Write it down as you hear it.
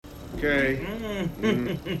Okay.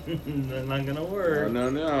 That's not gonna work.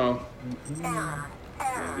 No. Error.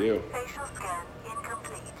 You. Facial scan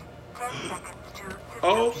incomplete. 10 seconds to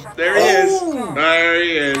Oh, system there he shutdown. is. There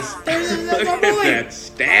he is. There's Look our at boy. that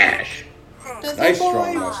stash. Six, Nice our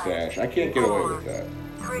strong boy. mustache. I can't get away with that.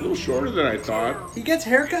 A little shorter than I thought. He gets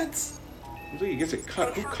haircuts. Looks like he gets a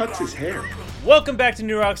cut. Who cuts his hair? Welcome back to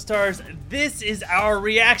New Rockstars. This is our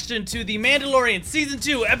reaction to The Mandalorian Season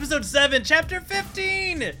 2, Episode 7, Chapter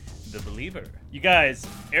 15, The Believer. You guys,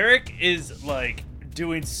 Eric is like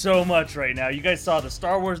doing so much right now. You guys saw the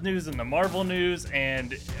Star Wars news and the Marvel news,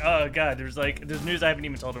 and oh god, there's news I haven't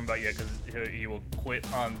even told him about yet because he will quit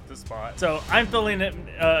on the spot. So I'm filling it.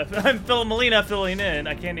 I'm Phil Molina filling in.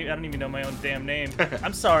 I don't even know my own damn name.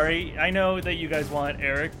 I'm sorry. I know that you guys want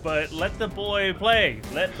Eric, but let the boy play.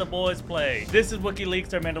 Let the boys play. This is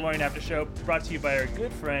WikiLeaks, our Mandalorian After Show, brought to you by our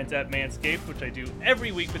good friends at Manscaped, which I do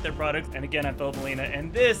every week with their products. And again, I'm Phil Molina,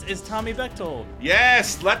 and this is Tommy Bechtold.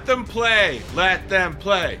 Yes, let them play. Let them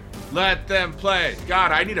play. Let them play.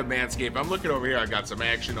 God, I need a Manscaped. I'm looking over here. I got some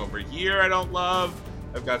action over here I don't love.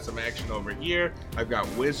 I've got some action over here. I've got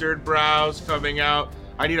wizard brows coming out.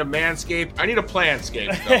 I need a Manscaped. I need a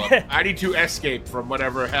Planscape, Philip. I need to escape from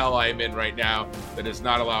whatever hell I'm in right now that is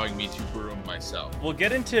not allowing me to groom myself. We'll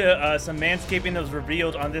get into some manscaping that was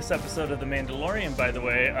revealed on this episode of The Mandalorian, by the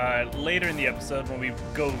way, later in the episode when we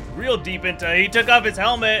go real deep into he took off his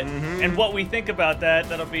helmet and what we think about that.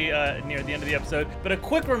 That'll be near the end of the episode. But a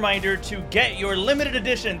quick reminder to get your limited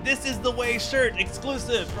edition This Is The Way shirt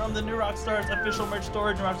exclusive from the New Rockstars official merch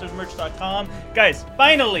store, newrockstarsmerch.com. Guys,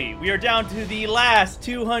 finally, we are down to the last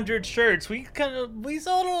 200 shirts. We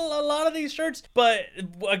sold a lot of these shirts, but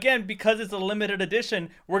again, because it's a limited edition,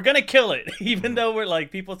 we're gonna kill it. Even though we're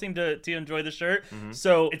like, people seem to enjoy the shirt.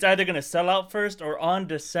 So it's either gonna sell out first or on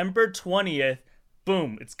December 20th,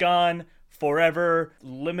 boom, it's gone forever.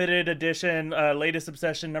 Limited edition, latest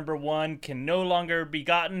obsession #1 can no longer be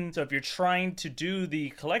gotten. So if you're trying to do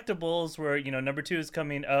the collectibles where, you know, #2 is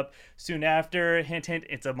coming up soon after, hint, hint,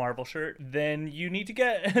 it's a Marvel shirt, then you need to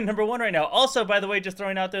get #1 right now. Also, by the way, just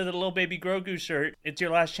throwing out there the little baby Grogu shirt, it's your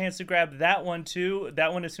last chance to grab that one too.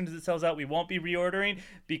 That one, as soon as it sells out, we won't be reordering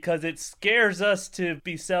because it scares us to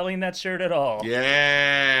be selling that shirt at all.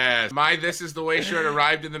 Yes. My This Is The Way shirt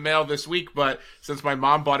arrived in the mail this week, but since my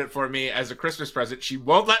mom bought it for me as a Christmas present, she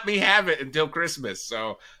won't let me have it until Christmas.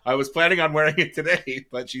 So I was planning on wearing it today,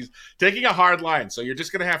 but she's taking a hard line. So you're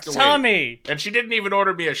just going to have to wait. Tommy! And she didn't even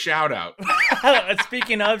order me a shout out.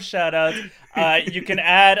 Speaking of shout outs, you can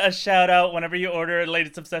add a shout out whenever you order a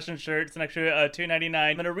latest obsession shirt. It's an extra $2.99.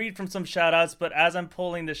 I'm going to read from some shout outs, but as I'm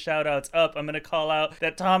pulling the shout outs up, I'm going to call out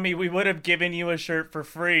that, Tommy, we would have given you a shirt for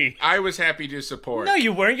free. I was happy to support. No,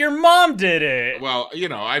 you weren't. Your mom did it. Well, you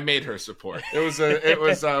know, I made her support. It was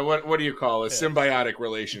what do you call a symbiotic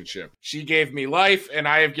relationship? She gave me life, and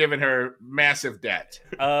I have given her massive debt.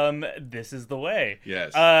 This is the way.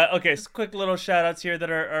 Yes. Okay, so quick little shout outs here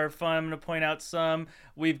that are fun. I'm going to point out some.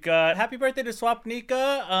 We've got happy birthday to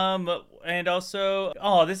Swapnika, and also,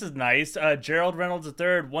 oh, this is nice, Gerald Reynolds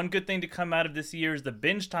III. One good thing to come out of this year is the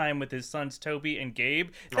binge time with his sons Toby and Gabe.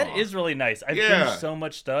 That is really nice. I've binged so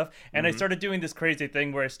much stuff, and I started doing this crazy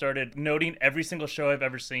thing where I started noting every single show I've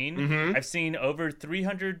ever seen. I've seen over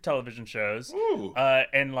 300 television shows,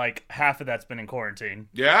 and like half of that's been in quarantine.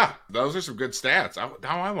 Yeah, those are some good stats.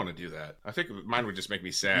 Now I want to do that. I think mine would just make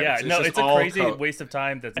me sad. Yeah, it's a crazy waste of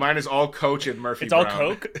time. Mine is all Coach and Murphy It's Brown. all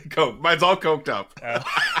Coke? Coke. Mine's all coked up.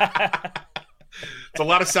 It's a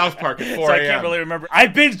lot of South Park at 4 a.m. So I can't really remember. I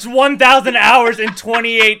binged 1,000 hours in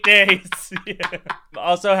 28 days. Yeah.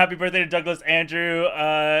 Also, happy birthday to Douglas Andrew.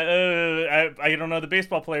 I don't know the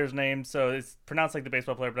baseball player's name, so it's pronounced like the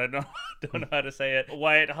baseball player, but I don't know how to say it.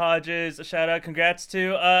 Wyatt Hodges, a shout out. Congrats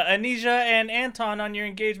to Anisha and Anton on your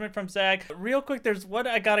engagement from Zach. Real quick, there's what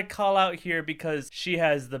I gotta call out here because she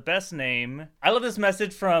has the best name. I love this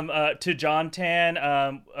message from to John Tan,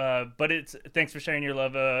 but it's thanks for sharing your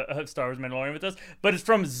love of Star Wars Mandalorian with us. But it's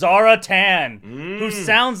from Zara Tan, who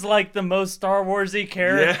sounds like the most Star Warsy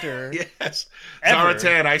character. Yeah, yes. Ever. Zara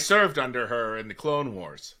Tan, I served under her in the Clone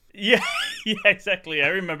Wars. Yeah, exactly. I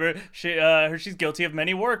remember she's guilty of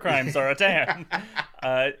many war crimes, Zara Tan.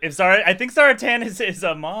 I think Zara Tan is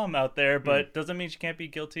a mom out there, but doesn't mean she can't be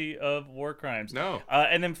guilty of war crimes. No.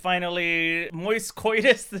 And then finally, Moist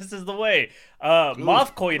Coitus, this is the way.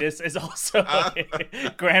 Moff Coitus is also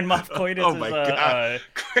Grand Moff Coitus Oh my is God.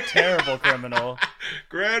 a terrible criminal.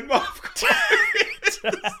 Grand Moff Coitus.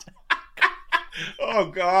 Oh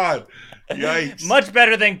God. Yikes. Much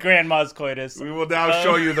better than Grandma's Coitus. We will now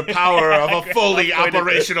show you the power of a fully Grandma's coitus.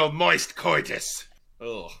 operational moist coitus.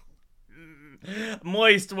 Ugh.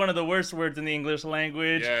 Moist, one of the worst words in the English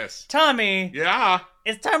language. Yes. Tommy, Yeah.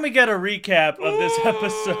 it's time we get a recap of this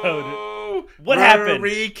episode. What We're happened?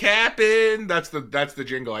 Recapping. That's the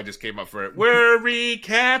jingle I just came up for it. We're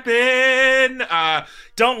recapping.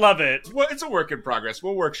 Don't love it. Well, it's a work in progress.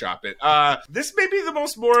 We'll workshop it. This may be the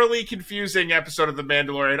most morally confusing episode of The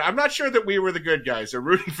Mandalorian. I'm not sure that we were the good guys or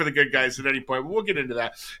rooting for the good guys at any point, but we'll get into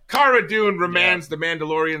that. Cara Dune remands the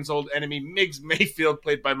Mandalorian's old enemy, Migs Mayfield,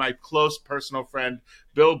 played by my close personal friend,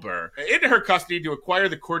 Bill Burr, into her custody to acquire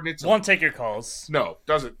the coordinates. Won't take your calls. No,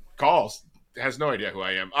 doesn't. Calls. Has no idea who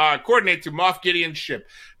I am. Coordinate to Moff Gideon's ship.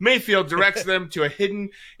 Mayfield directs them to a hidden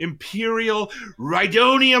Imperial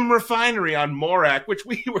Rhydonium refinery on Morak, which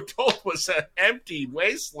we were told was an empty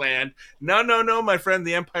wasteland. No, my friend.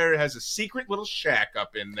 The Empire has a secret little shack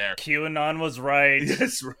up in there. QAnon was right.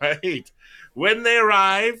 That's right. When they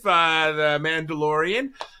arrive, the Mandalorian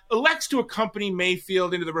elects to accompany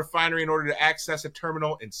Mayfield into the refinery in order to access a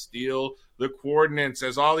terminal and steal the coordinates,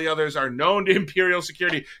 as all the others are known to Imperial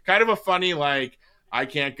security. Kind of a funny, like, I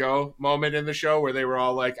can't go moment in the show where they were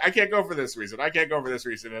all like, I can't go for this reason. I can't go for this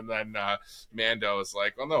reason. And then Mando is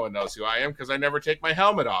like, well, no one knows who I am because I never take my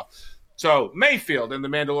helmet off. So Mayfield and the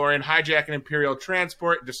Mandalorian hijack an Imperial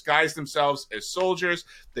transport, disguise themselves as soldiers.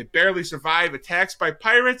 They barely survive attacks by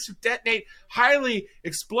pirates who detonate highly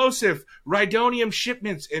explosive Rhydonium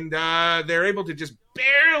shipments, and they're able to just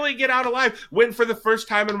barely get out alive. When for the first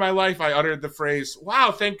time in my life I uttered the phrase,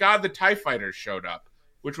 wow, thank God the TIE fighters showed up.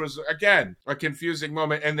 Which was, again, a confusing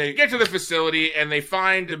moment. And they get to the facility, and they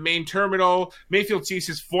find the main terminal. Mayfield sees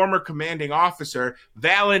his former commanding officer,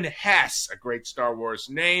 Valen Hess, a great Star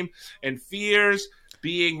Wars name, and fears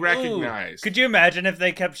being recognized. Ooh, could you imagine if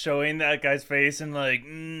they kept showing that guy's face and like,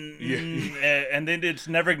 and then it's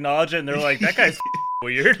never acknowledge it, and they're like, that guy's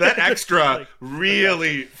weird. That extra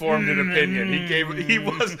really formed an opinion.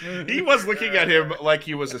 He was looking at him like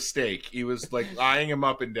he was a steak. He was like eyeing him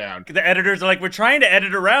up and down. The editors are like, we're trying to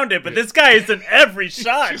edit around it, but this guy is in every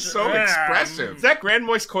shot. He's just so expressive. Is that Grand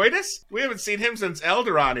Moist Coitus? We haven't seen him since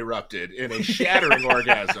Alderaan erupted in a shattering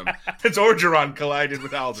orgasm. It's Orgeron collided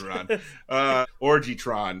with Alderaan.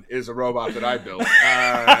 Orgytron is a robot that I built.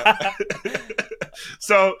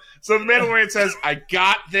 So the Mandalorian says, I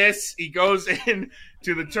got this. He goes in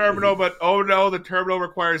to the terminal, but oh no, the terminal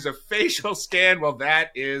requires a facial scan. Well, that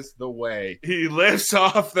is the way. He lifts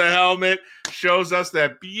off the helmet, shows us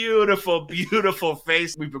that beautiful, beautiful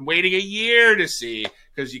face we've been waiting a year to see,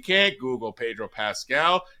 because you can't Google Pedro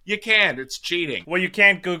Pascal. You can't. It's cheating. Well, you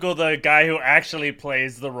can't Google the guy who actually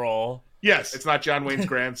plays the role. Yes, it's not John Wayne's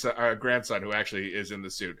grandson who actually is in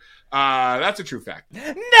the suit. That's a true fact.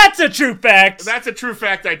 That's a true fact! That's a true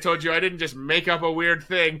fact, I told you. I didn't just make up a weird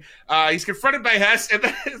thing. He's confronted by Hess, and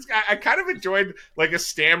then I kind of enjoyed, like, a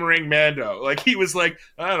stammering Mando. Like, he was like,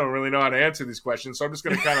 I don't really know how to answer these questions, so I'm just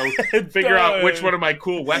going to kind of figure out which one of my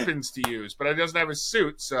cool weapons to use. But he doesn't have his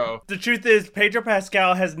suit, so... The truth is, Pedro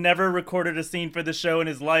Pascal has never recorded a scene for the show in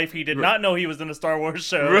his life. He did not know he was in a Star Wars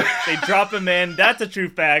show. They drop him in. That's a true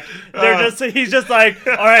fact. He's just like,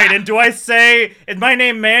 all right, and do I say, is my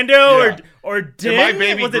name Mando or Din? Am I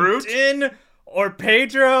baby was Groot? It Din or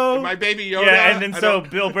Pedro? Am I baby Yoda? Yeah, and then so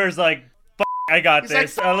Bill Burr's like, I got this. Like,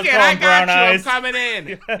 let's call him Brown Eyes. I'm coming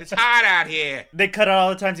in. It's hot out here. They cut out all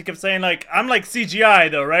the times he kept saying, like, I'm like CGI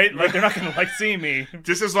though, right? Like, they're not gonna like see me.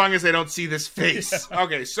 Just as long as they don't see this face.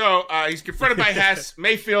 Okay, so he's confronted by Hess.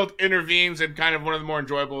 Mayfield intervenes in kind of one of the more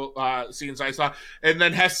enjoyable scenes I saw. And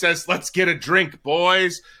then Hess says, let's get a drink,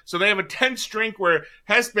 boys. So they have a tense drink where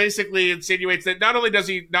Hess basically insinuates that not only does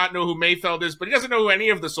he not know who Mayfield is, but he doesn't know who any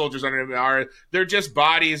of the soldiers under him are. They're just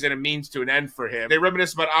bodies and a means to an end for him. They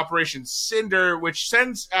reminisce about Operation Cinder, which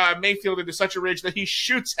sends Mayfield into such a rage that he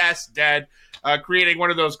shoots Hess dead, creating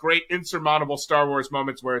one of those great insurmountable Star Wars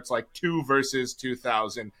moments where it's like 2 versus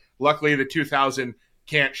 2,000. Luckily, the 2,000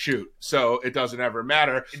 can't shoot, so it doesn't ever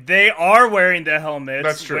matter. They are wearing the helmets.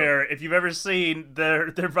 That's true. Where, if you've ever seen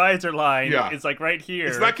their visor line, it's like right here.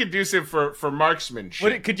 It's not conducive for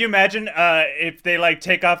marksmanship. Could you imagine if they like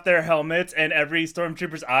take off their helmets and every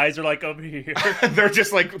stormtrooper's eyes are like over here?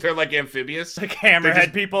 they're like amphibious, like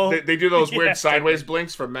hammerhead people. They do those weird sideways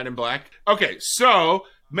blinks from Men in Black. Okay, so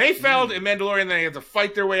Mayfield and Mandalorian, they have to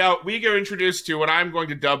fight their way out. We get introduced to what I'm going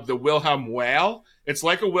to dub the Wilhelm Wail. It's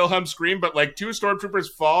like a Wilhelm scream, but like 2 stormtroopers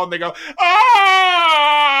fall and they go,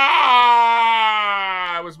 ah!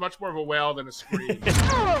 It was much more of a wail than a scream.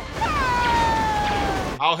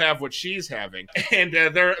 I'll have what she's having. And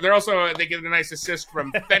they're also, they get a nice assist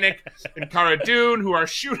from Fennec and Cara Dune, who are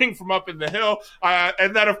shooting from up in the hill.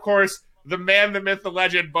 And then, of course, the man, the myth, the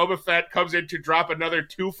legend, Boba Fett comes in to drop another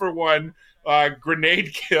 2-for-1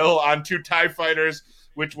 grenade kill on 2 TIE fighters.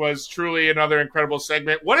 which was truly another incredible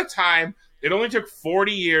segment. What a time. It only took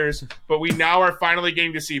 40 years, but we now are finally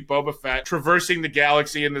getting to see Boba Fett traversing the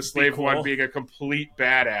galaxy in the Slave One being a complete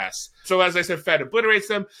badass. So as I said, Fett obliterates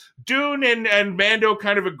them. Dune and Mando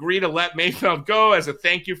kind of agree to let Mayfeld go as a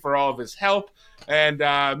thank you for all of his help. And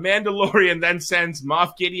Mandalorian then sends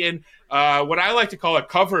Moff Gideon what I like to call a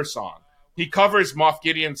cover song. He covers Moff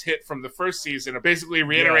Gideon's hit from the first season, basically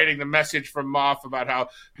reiterating the message from Moff about how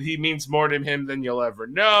he means more to him than you'll ever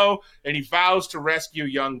know. And he vows to rescue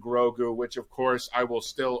young Grogu, which, of course, I will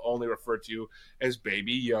still only refer to as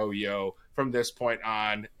Baby Yo-Yo from this point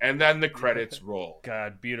on. And then the credits roll.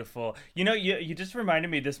 God, beautiful. You know, you just reminded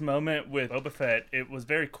me this moment with Boba Fett. It was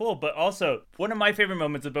very cool. But also, one of my favorite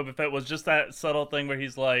moments of Boba Fett was just that subtle thing where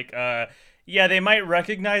he's like, yeah, they might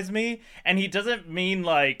recognize me. And he doesn't mean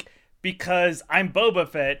like... because I'm Boba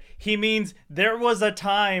Fett, he means there was a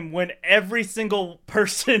time when every single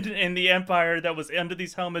person in the Empire that was under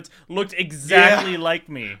these helmets looked exactly like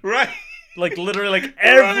me. Right. Like, literally, like,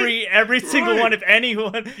 every single one, if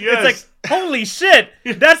anyone. Yes. It's like, holy shit,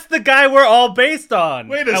 that's the guy we're all based on.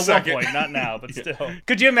 Wait a second. At one point, not now, but still.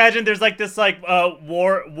 Could you imagine there's, like, this, like,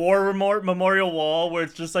 war memorial wall where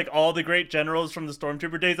it's just, like, all the great generals from the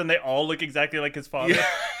Stormtrooper days, and they all look exactly like his father? Yeah.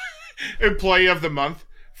 Employee of the month.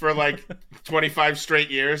 For like 25 straight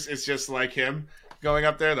years, it's just like him going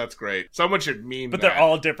up there. That's great. Someone should meme But that. they're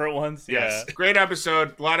all different ones. Yes. Yeah. Great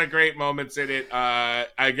episode. A lot of great moments in it.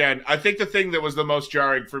 Again, I think the thing that was the most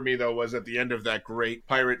jarring for me, though, was at the end of that great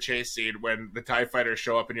pirate chase scene when the TIE fighters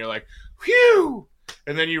show up and you're like, whew!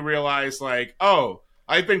 And then you realize, like, oh,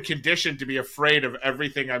 I've been conditioned to be afraid of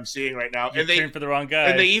everything I'm seeing right now. You're cheering for the wrong guy.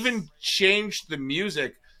 And they even changed the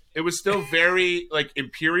music. It was still very, like,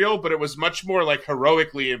 imperial, but it was much more, like,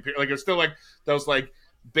 heroically imperial. Like, it was still, like, those, like,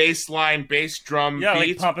 bass drum beats.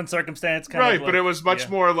 like Pomp and Circumstance kind of. Right, but it was much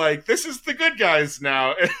more like, this is the good guys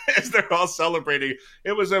now, as they're all celebrating.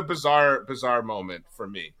 It was a bizarre moment for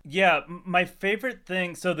me. Yeah, my favorite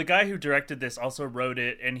thing, so the guy who directed this also wrote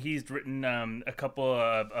it, and he's written a couple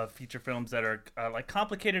of feature films that are, like,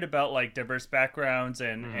 complicated about, like, diverse backgrounds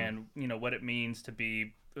and you know, what it means to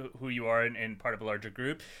be who you are and part of a larger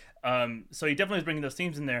group. So he definitely is bringing those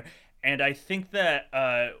themes in there. And I think that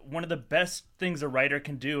one of the best things a writer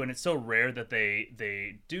can do, and it's so rare that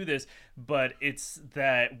they do this, but it's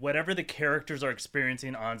that whatever the characters are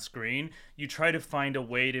experiencing on screen, you try to find a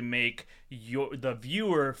way to make the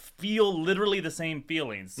viewer feel literally the same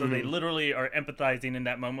feelings. So they literally are empathizing in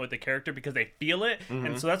that moment with the character because they feel it.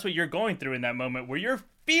 And so that's what you're going through in that moment, where you're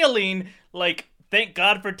feeling like, thank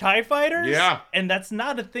God for TIE fighters. Yeah. And that's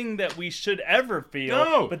not a thing that we should ever feel.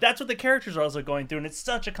 No. But that's what the characters are also going through, and it's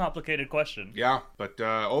such a complicated question. Yeah, but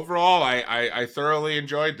overall, I thoroughly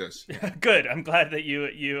enjoyed this. Good. I'm glad that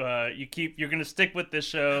you're gonna stick with this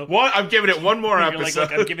show. What? I'm giving it one more You're episode. like,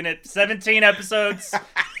 look, I'm giving it 17 episodes.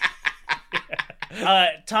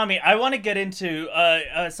 Tommy, I want to get into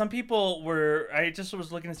some people were. I just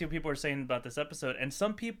was looking to see what people were saying about this episode, and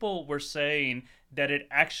some people were saying that it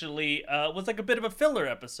actually was like a bit of a filler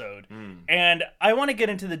episode. And I want to get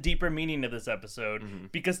into the deeper meaning of this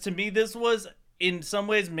episode because to me this was, in some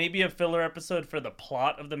ways, maybe a filler episode for the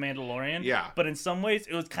plot of The Mandalorian. Yeah. But in some ways,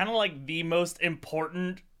 it was kind of like the most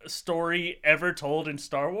important story ever told in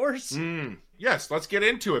Star Wars. Yes, let's get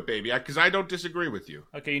into it, baby, because I don't disagree with you.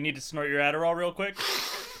 Okay, you need to snort your Adderall real quick.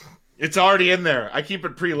 It's already in there. I keep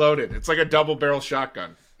it preloaded. It's like a double-barrel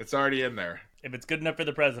shotgun. It's already in there. If it's good enough for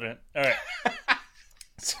the president. All right.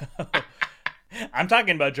 So, I'm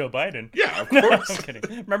talking about Joe Biden. Yeah, of course. I'm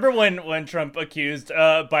kidding. Remember when Trump accused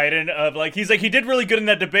Biden of, like, he's like, he did really good in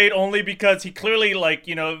that debate only because he clearly, like,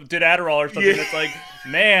 you know, did Adderall or something. It's like,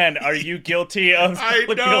 man, are you guilty of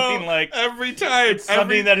feeling like every time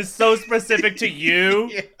something that is so specific to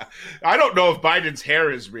you? Yeah. I don't know if Biden's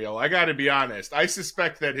hair is real. I got to be honest. I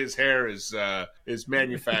suspect that his hair is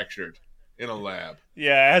manufactured in a lab.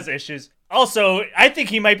 Yeah, it has issues. Also, I think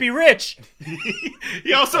he might be rich.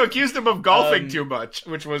 He also accused him of golfing too much,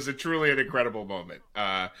 which was truly an incredible moment.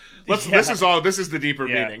 This is the deeper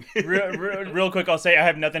meaning. real quick, I'll say I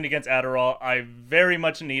have nothing against Adderall. I very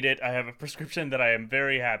much need it. I have a prescription that I am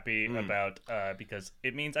very happy about because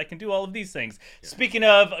it means I can do all of these things. Yeah. Speaking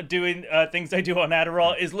of doing things I do on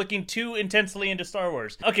Adderall is looking too intensely into Star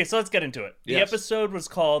Wars. Okay, so let's get into it. The episode was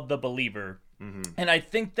called The Believer. And I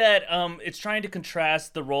think that it's trying to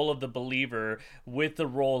contrast the role of the believer with the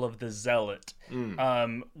role of the zealot,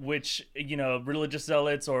 which, you know, religious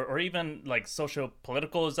zealots or even like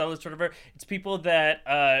socio-political zealots, whatever. It's people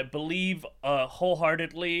that believe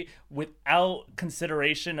wholeheartedly without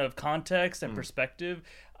consideration of context and perspective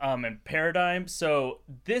and paradigm. So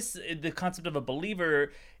the concept of a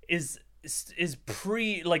believer is is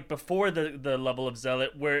before the level of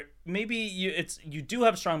zealot, where maybe you do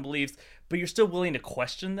have strong beliefs, but you're still willing to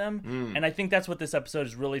question them. And I think that's what this episode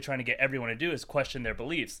is really trying to get everyone to do, is question their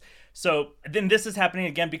beliefs. So then this is happening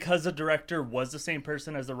again because the director was the same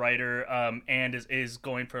person as the writer, and is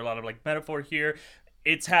going for a lot of like metaphor here.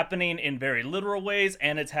 It's happening in very literal ways,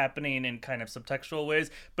 and it's happening in kind of subtextual ways,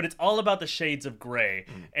 but it's all about the shades of gray.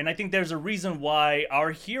 And I think there's a reason why our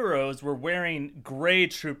heroes were wearing gray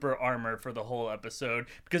trooper armor for the whole episode,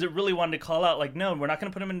 because it really wanted to call out, like, no, we're not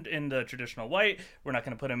going to put them in the traditional white. We're not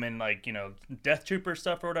going to put them in, like, you know, Death Trooper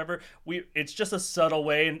stuff or whatever. It's just a subtle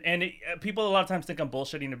way, and people a lot of times think I'm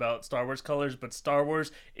bullshitting about Star Wars colors, but Star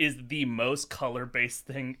Wars is the most color-based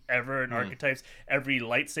thing ever in archetypes. Every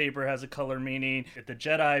lightsaber has a color meaning. The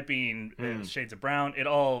Jedi being shades of brown, it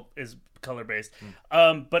all is color based.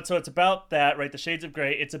 But so it's about that, right? The shades of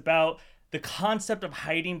gray. It's about the concept of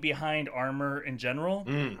hiding behind armor in general,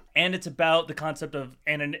 and it's about the concept of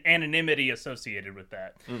anonymity associated with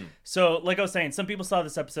that. So, like I was saying, some people saw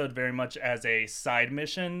this episode very much as a side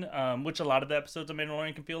mission, which a lot of the episodes of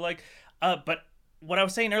Mandalorian can feel like. But what I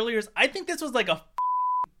was saying earlier is, I think this was like a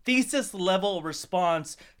thesis level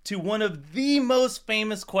response to one of the most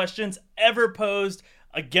famous questions ever posed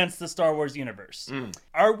against the Star Wars universe.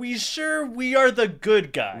 Are we sure we are the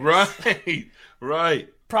good guys? Right.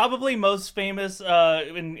 Probably most famous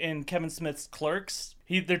in Kevin Smith's Clerks.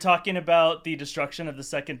 They're talking about the destruction of the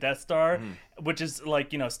second Death Star, which is,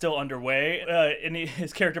 like, you know, still underway. And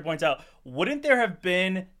his character points out, wouldn't there have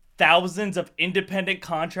been thousands of independent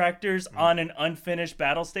contractors on an unfinished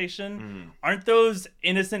battle station? Aren't those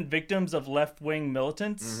innocent victims of left-wing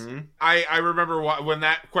militants? I remember when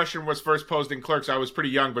that question was first posed in Clerks. I was pretty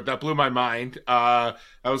young, but that blew my mind. I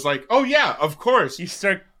was like, oh yeah, of course. You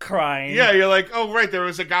start crying. Yeah, you're like, oh right, there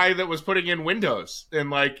was a guy that was putting in windows,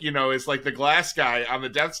 and, like, you know, it's like the glass guy on the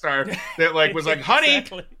Death Star that, like, was like, honey,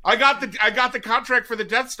 Exactly. I got the contract for the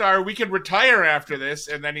Death Star. We can retire after this.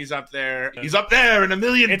 And then he's up there in a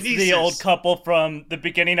million It's pieces. the old couple from the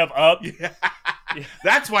beginning of Up.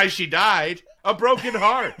 That's why she died. A broken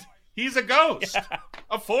heart. He's a ghost.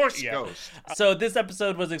 A Force ghost. So this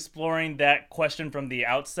episode was exploring that question from the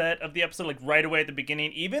outset of the episode, like right away at the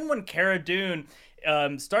beginning. Even when Cara Dune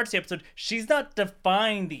starts the episode, she's not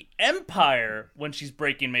defying the Empire when she's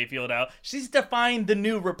breaking Mayfield out. She's defying the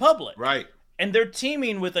New Republic. Right. And they're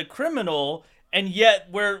teaming with a criminal, and yet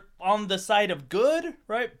we're on the side of good,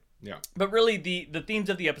 right? Yeah. But really, the themes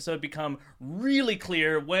of the episode become really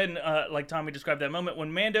clear when, like Tommy described that moment,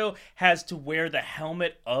 when Mando has to wear the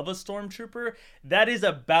helmet of a stormtrooper. That is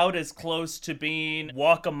about as close to being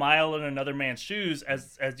walk a mile in another man's shoes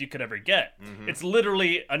as you could ever get. It's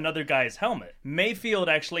literally another guy's helmet. Mayfield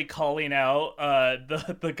actually calling out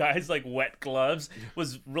the guy's, like, wet gloves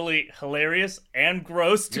was really hilarious and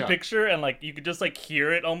gross to picture, and, like, you could just, like,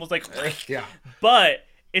 hear it almost like Yeah. But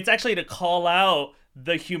it's actually to call out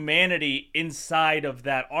the humanity inside of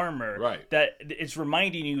that armor. Right. That it's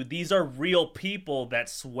reminding you these are real people that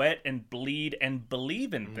sweat and bleed and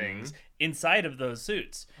believe in things inside of those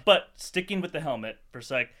suits. But sticking with the helmet for a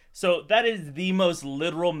sec. So that is the most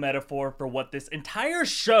literal metaphor for what this entire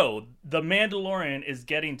show, The Mandalorian, is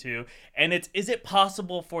getting to. And is it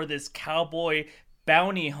possible for this cowboy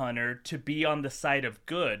bounty hunter to be on the side of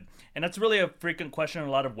good? And that's really a frequent question in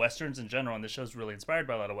a lot of Westerns in general, and this show's really inspired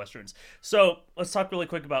by a lot of Westerns. So let's talk really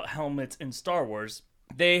quick about helmets in Star Wars.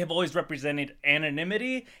 They have always represented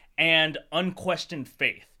anonymity and unquestioned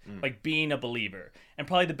faith, like being a believer. And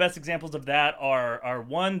probably the best examples of that are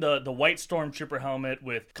one, the white stormtrooper helmet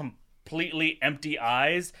with completely empty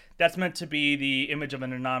eyes. That's meant to be the image of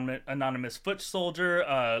an anonymous foot soldier.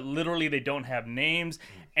 Literally, they don't have names,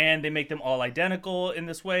 and they make them all identical in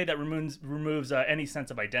this way that removes any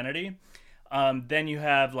sense of identity. Then you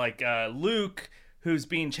have, like, Luke, who's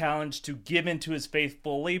being challenged to give into his faith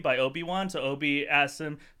fully by Obi-Wan. So Obi asks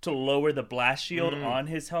him to lower the blast shield on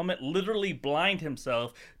his helmet, literally blind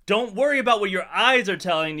himself. Don't worry about what your eyes are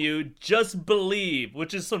telling you, just believe,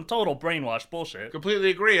 which is some total brainwash bullshit.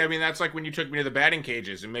 Completely agree. I mean, that's like when you took me to the batting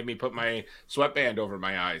cages and made me put my sweatband over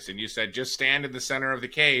my eyes, and you said, just stand in the center of the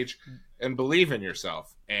cage and believe in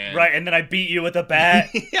yourself. And Right, and then I beat you with a bat.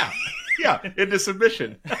 yeah, into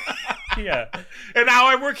submission. Yeah. And now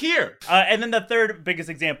I work here. And then the third biggest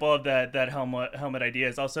example of that helmet idea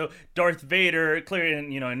is also Darth Vader, clear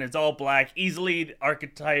and it's all black, easily the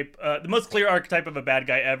archetype, the most clear archetype of a bad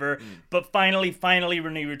guy ever. But finally,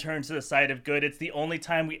 when he returns to the side of good, it's the only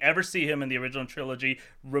time we ever see him in the original trilogy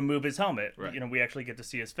remove his helmet. Right. We actually get to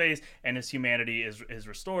see his face, and his humanity is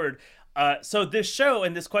restored. So this show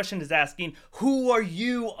and this question is asking, who are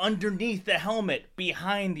you underneath the helmet,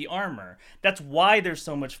 behind the armor? That's why there's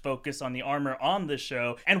so much focus on the armor on this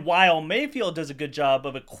show. And while Mayfield does a good job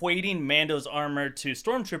of equating Mando's armor to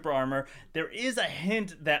Stormtrooper armor, there is a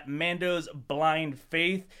hint that Mando's blind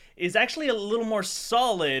faith is actually a little more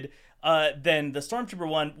solid than the Stormtrooper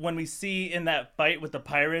one, when we see in that fight with the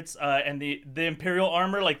pirates and the Imperial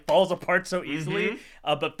armor like falls apart so easily.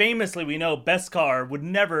 But famously, we know Beskar would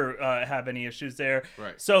never have any issues there.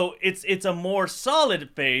 Right. So it's a more solid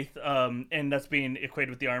faith, and that's being equated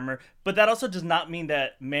with the armor. But that also does not mean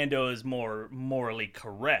that Mando is more morally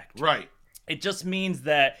correct. Right. It just means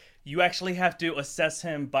that you actually have to assess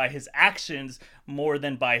him by his actions more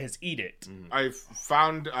than by his edict. I've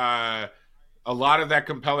found a lot of that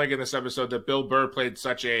compelling in this episode, that Bill Burr played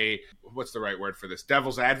such a, what's the right word for this,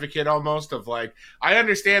 devil's advocate almost, of like, I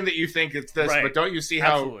understand that you think it's this, Right. but don't you see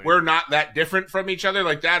how Absolutely. we're not that different from each other?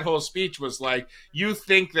 Like, that whole speech was like, you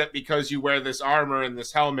think that because you wear this armor and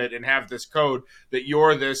this helmet and have this code, that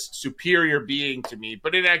you're this superior being to me.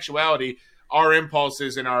 But in actuality, our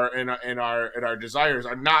impulses and our desires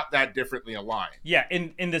are not that differently aligned. Yeah,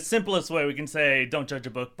 in the simplest way, we can say, don't judge a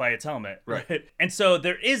book by its helmet. Right. And so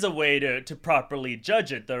there is a way to properly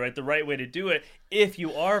judge it, though, right? The right way to do it. If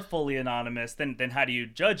you are fully anonymous, then how do you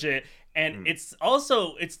judge it? And it's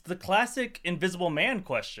the classic Invisible Man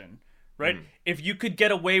question, right? If you could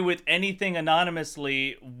get away with anything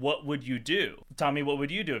anonymously, what would you do? Tommy, what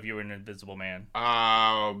would you do if you were an Invisible Man?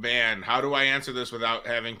 Oh, man. How do I answer this without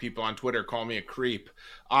having people on Twitter call me a creep?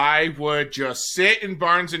 I would just sit in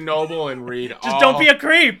Barnes & Noble and read Don't be a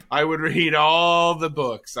creep! I would read all the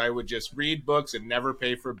books. I would just read books and never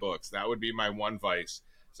pay for books. That would be my one vice.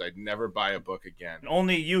 So I'd never buy a book again.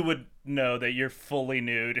 Only you would know that you're fully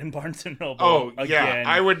nude in Barnes & Noble. Oh, again. yeah.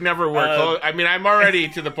 I would never wear clothes. I mean, I'm already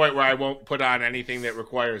to the point where I won't put on anything that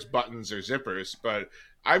requires buttons or zippers, but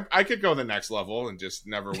I could go the next level and just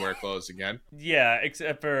never wear clothes again. Yeah,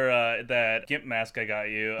 except for that gimp mask I got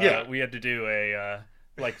you. Yeah. We had to do a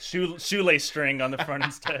shoelace string on the front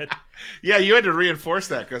instead. Yeah, you had to reinforce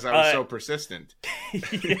that because I was so persistent.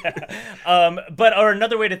 Or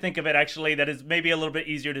another way to think of it, actually, that is maybe a little bit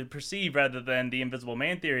easier to perceive rather than the Invisible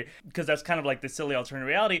Man theory, because that's kind of like the silly alternate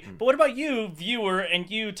reality. But what about you, viewer, and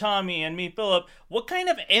you, Tommy, and me, Philip? What kind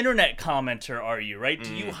of internet commenter are you, right?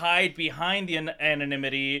 Do you hide behind the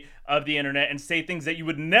anonymity of the internet and say things that you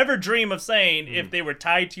would never dream of saying if they were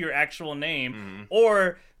tied to your actual name?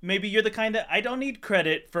 Or maybe you're the kind that I don't need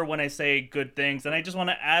credit for when I say good things, and I just want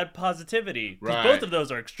to add positivity. 'Cause Right. both of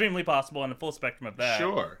those are extremely possible on the full spectrum of that.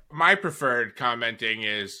 Sure. My preferred commenting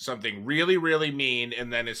is something really, really mean,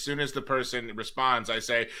 and then as soon as the person responds, I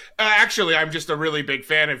say, actually, I'm just a really big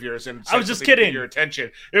fan of yours, and I was just something to get kidding. your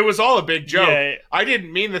attention. It was all a big joke. Yeah. I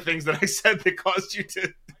didn't mean the things that I said that caused you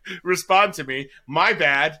to respond to me. My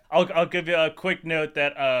bad. I'll give you a quick note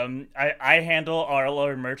that I handle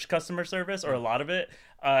our merch customer service, or a lot of it.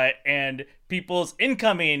 And people's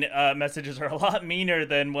incoming messages are a lot meaner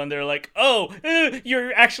than when they're like, "Oh,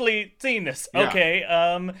 you're actually seeing this." Yeah. Okay,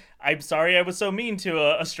 I'm sorry I was so mean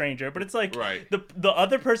to a stranger, but it's like Right. the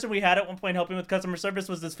other person we had at one point helping with customer service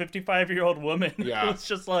was this 55-year-old woman. Yeah. It was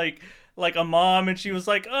just like a mom, and she was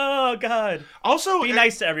like, "Oh God." Also, Be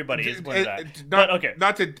nice to everybody. Is one of that. Not, But okay.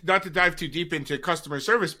 not to dive too deep into customer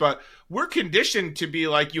service, but we're conditioned to be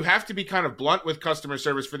like, you have to be kind of blunt with customer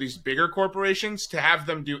service for these bigger corporations to have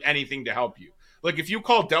them do anything to help you. Like, if you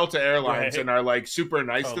call Delta Airlines Right. and are like super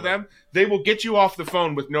nice to Totally. them, they will get you off the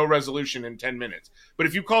phone with no resolution in 10 minutes. But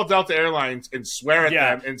if you call Delta Airlines and swear at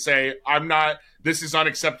Yeah. them and say, this is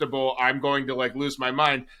unacceptable, I'm going to like lose my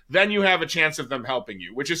mind, then you have a chance of them helping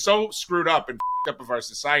you, which is so screwed up and up of our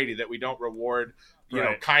society that we don't reward, you know,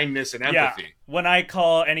 Right. kindness and Yeah, empathy. when I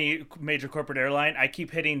call any major corporate airline, I keep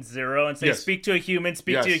hitting 0 and say, Yes. speak to a human,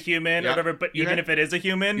 speak Yes. to a human, Yeah. or whatever, but even Yeah. if it is a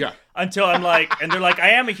human, Yeah. until I'm like, and they're like,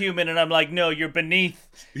 I am a human, and I'm like, no, you're beneath,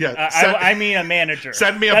 Yeah, I mean a manager.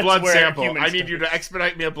 Send me a That's blood where sample. humans I need start. you to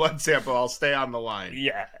expedite me a blood sample. I'll stay on the line.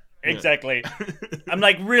 Yeah, exactly. I'm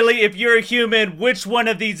like, really, if you're a human, which one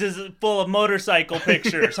of these is full of motorcycle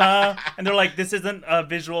pictures, huh? And they're like, this isn't a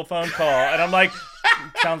visual phone call. And I'm like,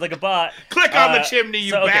 sounds like a bot. Click on the chimney,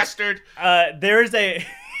 you so, okay. bastard. There's a...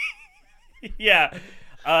 yeah.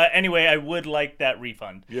 Anyway, I would like that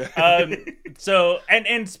refund. Yeah. So,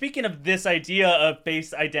 and speaking of this idea of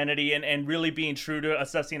face identity and really being true to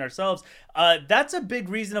assessing ourselves, that's a big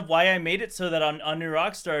reason of why I made it so that on New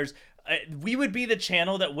Rockstars, we would be the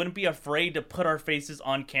channel that wouldn't be afraid to put our faces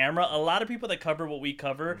on camera. A lot of people that cover what we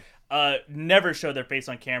cover never show their face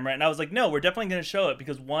on camera. And I was like, no, we're definitely going to show it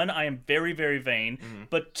because, one, I am very, very vain.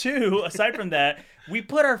 But two, aside from that, we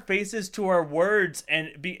put our faces to our words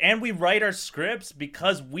and we write our scripts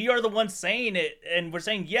because we are the ones saying it. And we're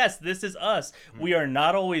saying, yes, this is us. We are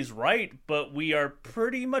not always right, but we are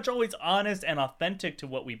pretty much always honest and authentic to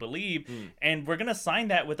what we believe. And we're going to sign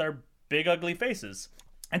that with our big, ugly faces.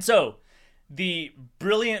 And so the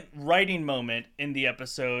brilliant writing moment in the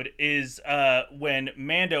episode is when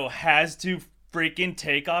Mando has to freaking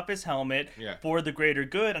take off his helmet for the greater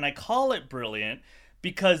good. And I call it brilliant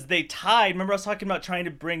because they tied, remember I was talking about trying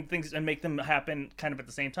to bring things and make them happen kind of at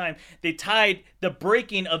the same time. They tied the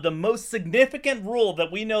breaking of the most significant rule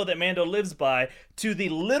that we know that Mando lives by to the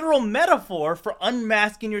literal metaphor for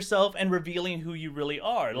unmasking yourself and revealing who you really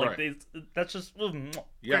are. Like that's just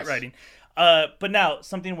great writing. But now,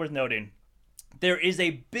 something worth noting. There is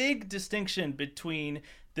a big distinction between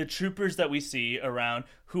the troopers that we see around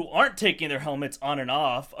who aren't taking their helmets on and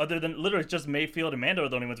off, other than literally just Mayfield and Mando are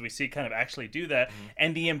the only ones we see kind of actually do that,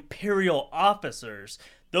 and the Imperial officers.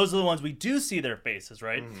 Those are the ones we do see their faces,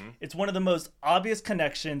 right? It's one of the most obvious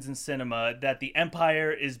connections in cinema that the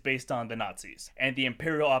Empire is based on the Nazis, and the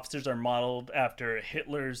Imperial officers are modeled after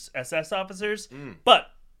Hitler's SS officers. But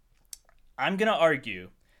I'm going to argue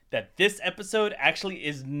that this episode actually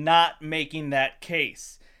is not making that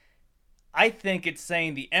case. I think it's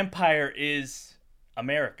saying the Empire is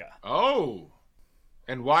America. Oh.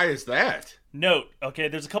 And why is that? Note, okay,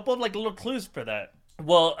 there's a couple of like little clues for that.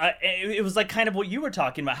 Well, it was like kind of what you were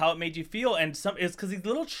talking about, how it made you feel, and it's because these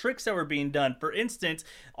little tricks that were being done. For instance,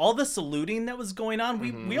 all the saluting that was going on,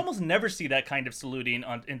 we almost never see that kind of saluting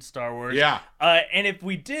in Star Wars. Yeah. And if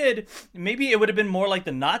we did, maybe it would have been more like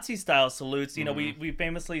the Nazi-style salutes. You know, we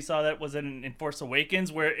famously saw that was in Force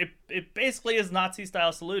Awakens, where it basically is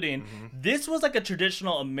Nazi-style saluting. This was like a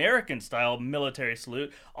traditional American-style military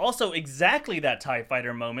salute. Also, exactly that TIE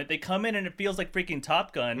fighter moment. They come in and it feels like freaking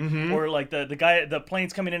Top Gun, or like the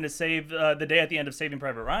plane's coming in to save the day at the end of Saving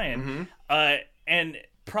Private Ryan. And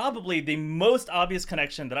probably the most obvious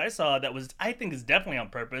connection that I saw that I think is definitely on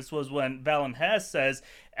purpose was when Valen Hess says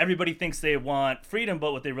everybody thinks they want freedom,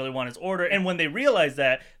 but what they really want is order. And when they realize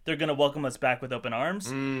that, they're going to welcome us back with open arms.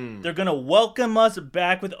 They're going to welcome us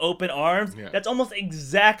back with open arms. That's almost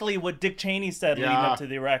exactly what Dick Cheney said leading up to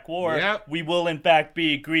the Iraq War. We will, in fact,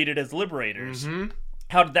 be greeted as liberators.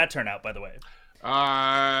 How did that turn out, by the way?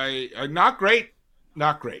 Not great.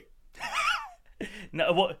 Not great.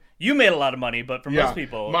 No, well, you made a lot of money, but for most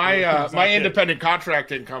people, my independent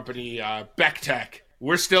contracting company, Becktech,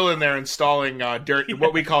 we're still in there installing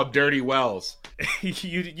what we call dirty wells.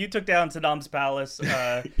 You took down Saddam's palace,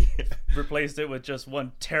 replaced it with just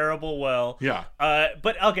one terrible well.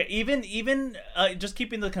 But okay, even just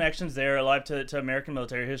keeping the connections there alive to American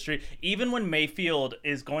military history. Even when Mayfield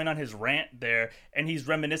is going on his rant there and he's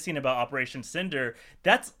reminiscing about Operation Cinder,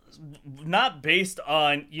 that's not based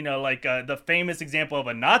on the famous example of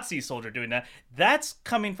a Nazi soldier doing that. That's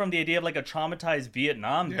coming from the idea of like a traumatized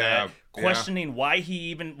Vietnam vet questioning why he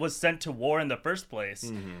even was sent to war in the first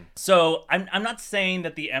place. So I'm not saying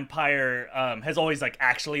that the Empire has always like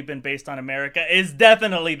actually been based on America. It's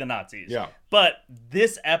definitely the Nazis. But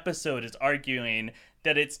this episode is arguing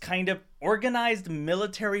that it's kind of organized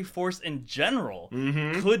military force in general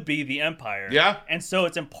could be the Empire. And so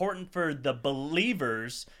it's important for the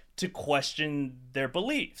believers to question their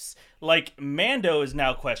beliefs. Like Mando is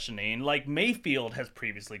now questioning, like Mayfield has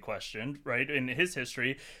previously questioned, right, in his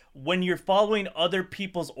history. When you're following other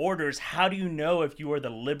people's orders, how do you know if you are the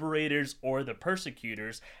liberators or the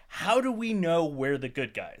persecutors? How do we know we're the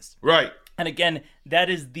good guys? Right. And again, that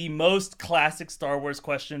is the most classic Star Wars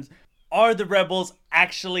questions. Are the rebels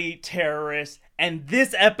actually terrorists? And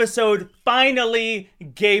this episode finally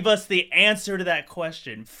gave us the answer to that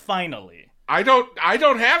question. Finally. I don't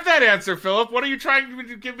have that answer, Philip. What are you trying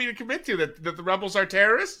to get me to commit to? That the rebels are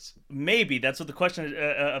terrorists? Maybe. That's what the question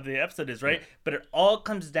of the episode is, right? But it all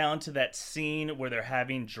comes down to that scene where they're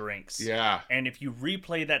having drinks. And if you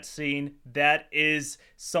replay that scene, that is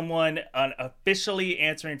someone officially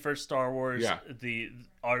answering for Star Wars,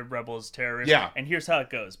 are rebels terrorists? And here's how it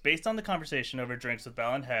goes. Based on the conversation over drinks with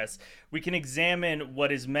Valen Hess, we can examine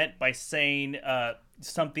what is meant by saying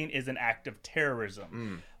something is an act of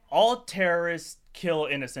terrorism. All terrorists kill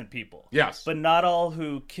innocent people. But not all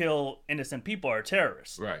who kill innocent people are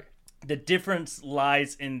terrorists. Right. The difference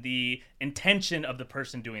lies in the intention of the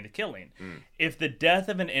person doing the killing. If the death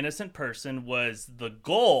of an innocent person was the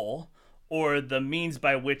goal or the means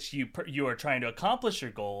by which you are trying to accomplish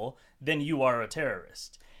your goal, then you are a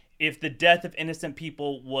terrorist. If the death of innocent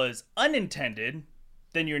people was unintended,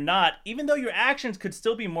 then you're not. Even though your actions could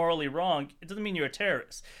still be morally wrong, it doesn't mean you're a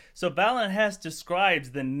terrorist. So Valen Hess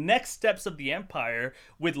describes the next steps of the Empire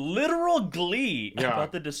with literal glee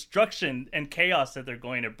about the destruction and chaos that they're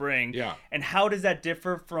going to bring. Yeah. And how does that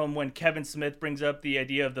differ from when Kevin Smith brings up the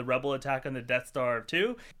idea of the rebel attack on the Death Star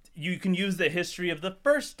 2? You can use the history of the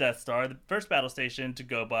first Death Star, the first battle station, to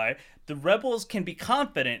go by. The rebels can be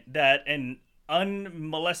confident that an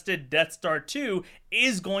unmolested Death Star 2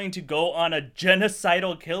 is going to go on a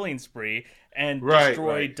genocidal killing spree and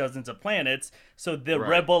destroy dozens of planets. So the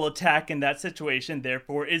rebel attack in that situation,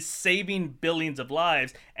 therefore, is saving billions of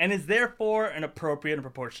lives and is therefore an appropriate and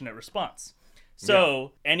proportionate response.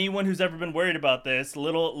 So anyone who's ever been worried about this,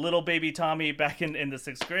 little baby Tommy back in the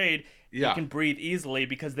 6th grade, he can breathe easily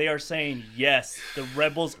because they are saying, yes, the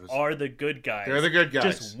rebels are the good guys. They're the good guys.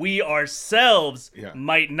 Just we ourselves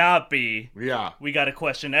might not be. Yeah. We got to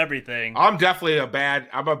question everything. I'm definitely a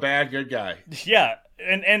bad good guy. Yeah.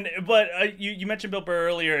 But you mentioned Bill Burr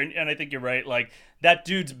earlier, and I think you're right. Like, that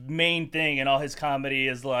dude's main thing in all his comedy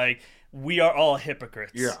is like, we are all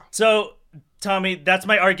hypocrites. Yeah. So, Tommy, that's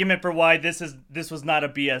my argument for why this was not a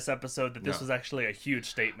BS episode. That this was actually a huge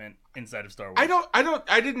statement inside of Star Wars.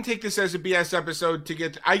 I didn't take this as a BS episode to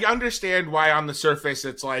get. I understand why on the surface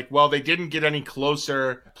it's like, well, they didn't get any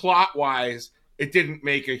closer plot wise. It didn't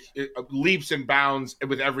make a leaps and bounds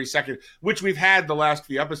with every second, which we've had the last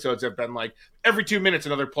few episodes have been like every 2 minutes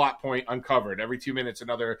another plot point uncovered, every 2 minutes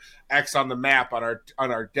another X on the map on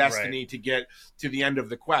our destiny to get to the end of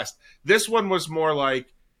the quest. This one was more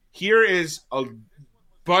like, here is a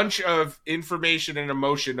bunch of information and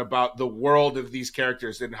emotion about the world of these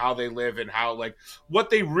characters and how they live and how, like, what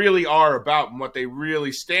they really are about and what they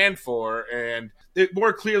really stand for, and it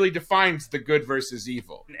more clearly defines the good versus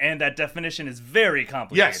evil. And that definition is very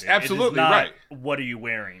complicated. Yes, absolutely, right. What are you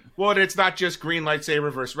wearing? Well, it's not just green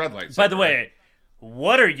lightsaber versus red lightsaber. By the way,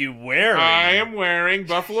 what are you wearing? I am wearing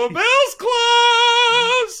Buffalo Bills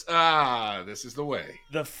clothes! This is the way.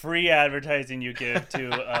 The free advertising you give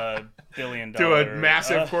to a billion-dollar... to a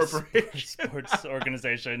massive corporation. Sports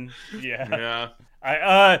organization. Yeah.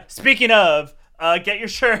 Speaking of... get your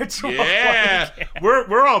shirts. Yeah,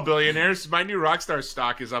 we're all billionaires. My new Rockstar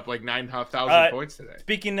stock is up like 9,000 points today.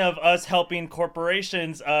 Speaking of us helping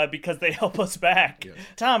corporations, because they help us back,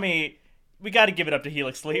 Tommy, we got to give it up to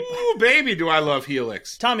Helix Sleep. Ooh, baby, do I love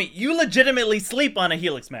Helix. Tommy, you legitimately sleep on a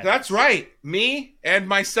Helix mattress. That's right. Me and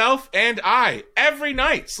myself and I, every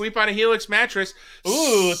night, sleep on a Helix mattress.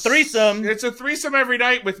 Ooh, threesome. It's a threesome every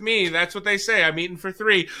night with me. That's what they say. I'm eating for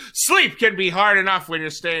 3. Sleep can be hard enough when you're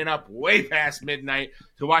staying up way past midnight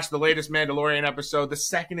to watch the latest Mandalorian episode the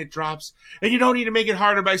second it drops. And you don't need to make it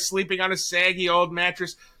harder by sleeping on a saggy old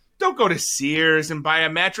mattress. Don't go to Sears and buy a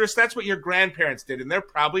mattress. That's what your grandparents did, and they're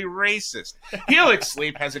probably racist. Helix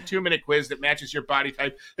Sleep has a 2-minute quiz that matches your body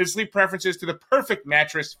type and sleep preferences to the perfect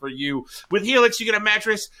mattress for you. With Helix, you get a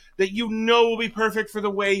mattress that you know will be perfect for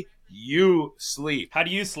the way you sleep. How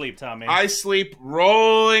do you sleep, Tommy? I sleep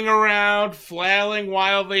rolling around, flailing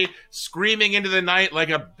wildly, screaming into the night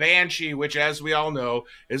like a banshee, which, as we all know,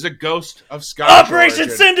 is a ghost of Scottish Operation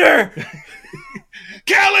origin. Cinder!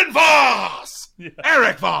 Kellen Voss!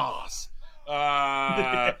 Eric Voss.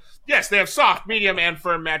 Yes, they have soft, medium, and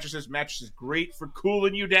firm mattresses. Mattresses great for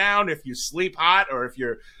cooling you down if you sleep hot or if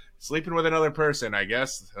you're sleeping with another person, I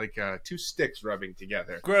guess. Like 2 sticks rubbing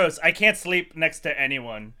together. Gross. I can't sleep next to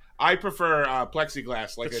anyone. I prefer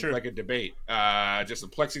plexiglass, like a debate. Just a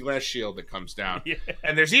plexiglass shield that comes down. Yeah.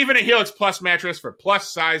 And there's even a Helix Plus mattress for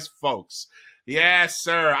plus-size folks. Yes,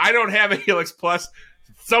 sir. I don't have a Helix Plus.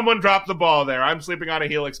 Someone dropped the ball there. I'm sleeping on a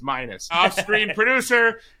Helix Minus. Off-screen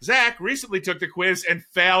producer Zach recently took the quiz and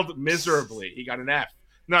failed miserably. He got an F.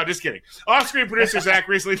 No, just kidding. Off-screen producer Zach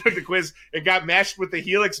recently took the quiz and got matched with the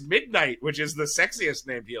Helix Midnight, which is the sexiest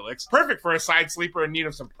named Helix. Perfect for a side sleeper in need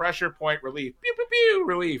of some pressure point relief. Pew, pew, pew,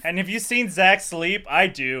 relief. And have you seen Zach sleep? I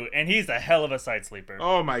do, and he's a hell of a side sleeper.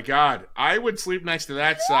 Oh my God. I would sleep next to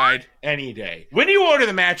that side any day. When you order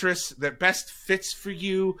the mattress that best fits for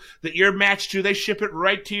you, that you're matched to, they ship it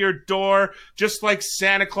right to your door, just like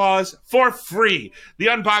Santa Claus, for free. The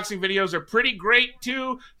unboxing videos are pretty great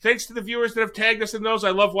too. Thanks to the viewers that have tagged us in those.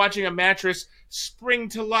 I love watching a mattress spring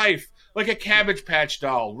to life like a Cabbage Patch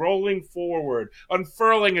doll, rolling forward,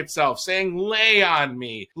 unfurling itself, saying, "Lay on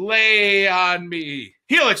me, lay on me."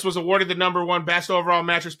 Helix was awarded the #1 best overall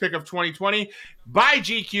mattress pick of 2020 by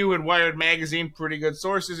GQ and Wired Magazine. Pretty good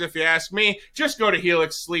sources, if you ask me. Just go to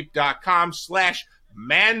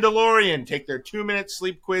helixsleep.com/Mandalorian. Take their 2-minute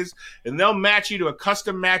sleep quiz, and they'll match you to a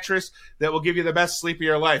custom mattress that will give you the best sleep of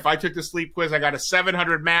your life. I took the sleep quiz. I got a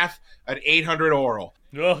 700 math, an 800 oral.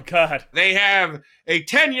 Oh, God. They have a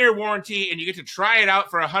 10-year warranty, and you get to try it out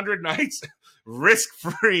for 100 nights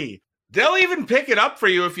risk-free. They'll even pick it up for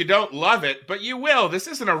you if you don't love it, but you will. This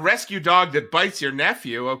isn't a rescue dog that bites your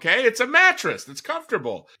nephew, okay? It's a mattress that's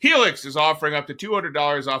comfortable. Helix is offering up to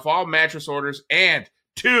 $200 off all mattress orders and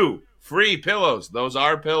 2 free pillows. Those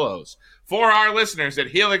are pillows. For our listeners at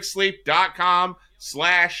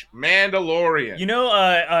helixsleep.com/Mandalorian. You know,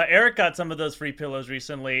 Eric got some of those free pillows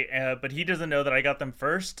recently, but he doesn't know that I got them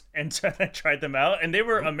first, and so I tried them out, and they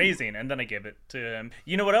were amazing, and then I gave it to him.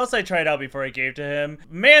 You know what else I tried out before I gave to him?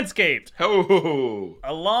 Manscaped! Oh.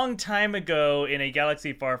 A long time ago, in a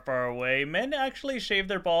galaxy far, far away, men actually shaved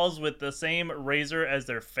their balls with the same razor as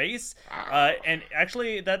their face, and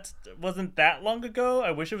actually, that wasn't that long ago. I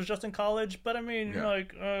wish it was just in college, but I mean,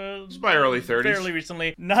 it's my early 30s. Fairly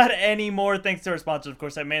recently. Not anymore, thanks to our sponsor, of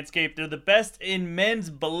course, at Manscaped. They're the best in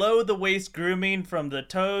men's below-the-waist grooming, from the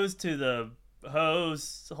toes to the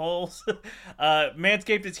holes.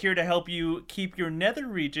 Manscaped is here to help you keep your nether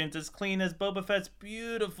regions as clean as Boba Fett's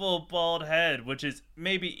beautiful bald head, which is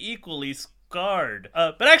maybe equally scarred.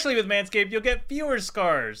 But actually, with Manscaped, you'll get fewer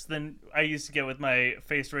scars than I used to get with my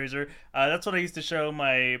face razor. That's what I used to show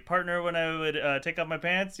my partner when I would take off my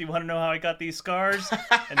pants. You want to know how I got these scars?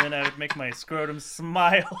 And then I would make my scrotum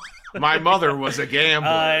smile. My mother was a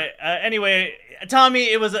gambler. Anyway,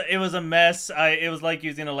 Tommy, it was a mess. It was like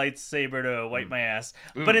using a lightsaber to wipe my ass.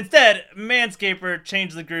 But instead, Manscaped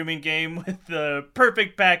changed the grooming game with the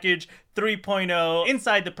Perfect Package 3.0.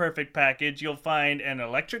 Inside the Perfect Package, you'll find an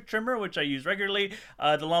electric trimmer, which I use regularly.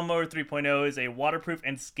 The Lawnmower 3.0 is a waterproof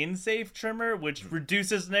and skin-safe trimmer, which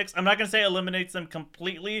reduces nicks. I'm not going to say eliminates them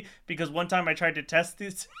completely, because one time I tried to test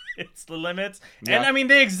these. It's the limits. Yeah. And I mean,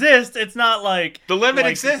 they exist. It's not like the limit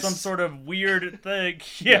exists. Some sort of weird thing.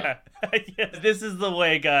 Yeah. This is the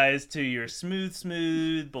way, guys, to your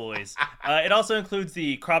smooth boys. It also includes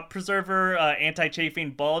the Crop Preserver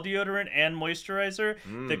anti-chafing ball deodorant and moisturizer,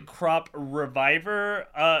 the Crop Reviver,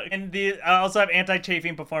 and I also have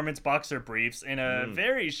anti-chafing performance boxer briefs in a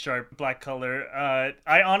very sharp black color. I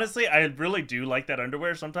really do like that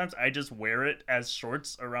underwear. Sometimes I just wear it as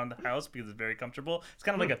shorts around the house because it's very comfortable. It's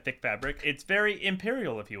kind of like a thick fabric. It's very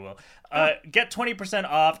imperial, if you will. Get 20%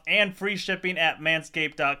 off and free shipping at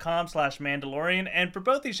manscaped.com/Mandalorian. And for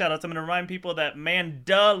both these shoutouts, I'm going to remind people that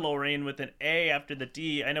Mandalorian with an A after the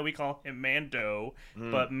D. I know we call him Mando,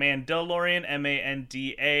 but Mandalorian,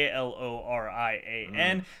 MANDALORIAN.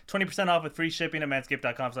 20% off with free shipping at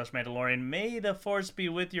manscaped.com/Mandalorian. May the force be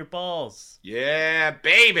with your balls. Yeah,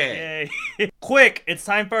 baby. Yay. Quick, it's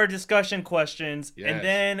time for our discussion questions, Yes. and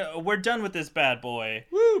then we're done with this bad boy.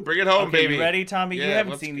 Woo, bring it home, baby. You ready, Tommy? Yeah, you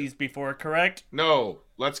haven't seen these before, correct? No,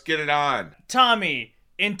 let's get it on. Tommy,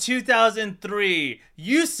 in 2003,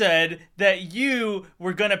 you said that you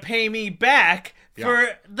were going to pay me back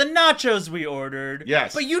for the nachos we ordered.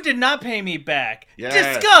 Yes. But you did not pay me back.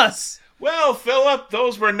 Yes. Discuss! Well, Philip,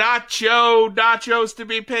 those were nachos to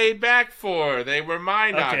be paid back for. They were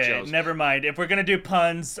my nachos. Okay, never mind. If we're going to do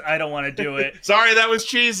puns, I don't want to do it. Sorry, that was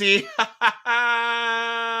cheesy.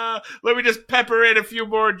 Let me just pepper in a few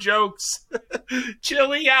more jokes.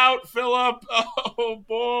 Chilly out, Philip. Oh,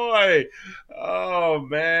 boy. Oh,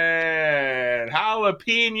 man.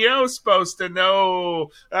 Jalapeno supposed to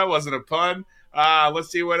know. That wasn't a pun.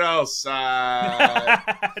 Let's see what else.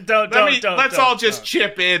 Let's all just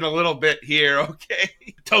chip in a little bit here, okay?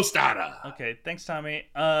 Tostada. Okay, thanks, Tommy.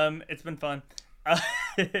 It's been fun.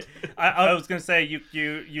 I was gonna say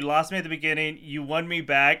you lost me at the beginning, you won me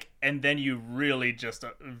back, and then you really just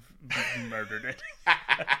murdered it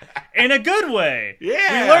in a good way.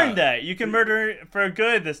 Yeah, we learned that you can murder for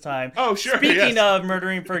good this time. Oh, sure. Speaking of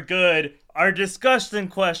murdering for good, our discussion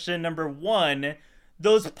question number 1.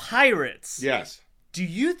 Those pirates. Yes. Do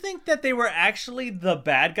you think that they were actually the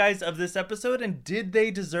bad guys of this episode, and did they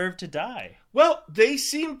deserve to die? Well, they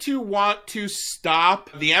seem to want to stop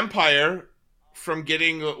the Empire from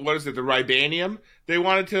getting, the Ribanium. They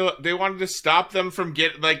wanted to stop them from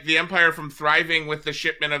the Empire from thriving with the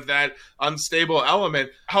shipment of that unstable element.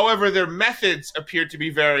 However, their methods appear to be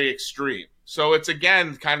very extreme. So it's,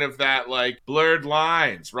 again, kind of that, blurred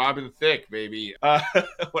lines. Robin Thicke, baby.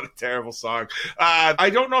 What a terrible song. I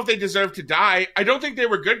don't know if they deserve to die. I don't think they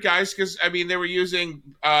were good guys because, they were using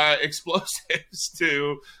explosives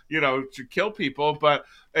to kill people. But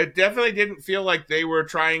it definitely didn't feel like they were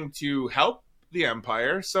trying to help the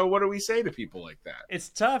Empire. So what do we say to people like that? It's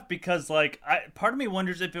tough because, like, part of me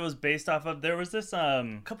wonders if it was based off of, there was this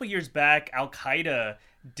couple years back, Al Qaeda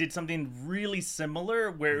did something really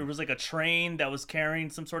similar where it was like a train that was carrying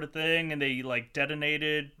some sort of thing, and they like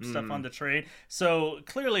detonated stuff on the train. So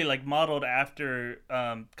clearly, like, modeled after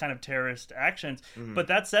kind of terrorist actions. But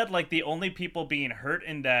that said, like, the only people being hurt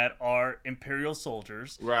in that are Imperial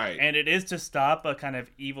soldiers, Right? And it is to stop a kind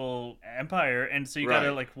of evil empire, and so you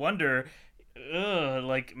gotta like wonder.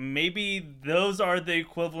 Like, maybe those are the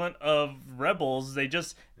equivalent of rebels. They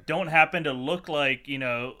just don't happen to look like, you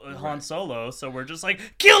know, Han Solo, so we're just like,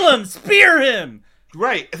 kill him, spear him.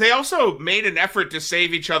 Right. They also made an effort to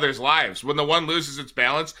save each other's lives. When the one loses its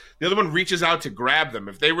balance, the other one reaches out to grab them.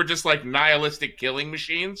 If they were just like nihilistic killing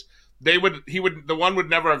machines, the one would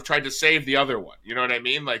never have tried to save the other one. You know what I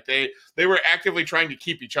mean? Like, they were actively trying to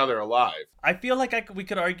keep each other alive. I feel like we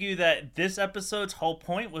could argue that this episode's whole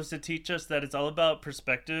point was to teach us that it's all about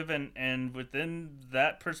perspective, and within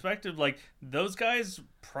that perspective, like, those guys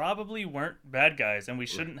probably weren't bad guys, and we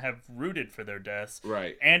shouldn't have rooted for their deaths.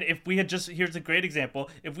 Right. And if we had just, here's a great example,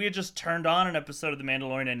 if we had just turned on an episode of The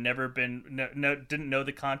Mandalorian and never didn't know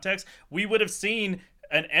the context, we would have seen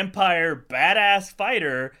an Empire badass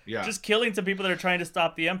fighter just killing some people that are trying to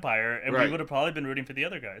stop the Empire, and we would have probably been rooting for the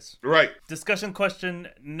other guys. Right. Discussion question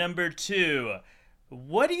number 2.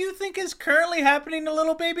 What do you think is currently happening to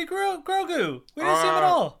little baby Grogu? We didn't see him at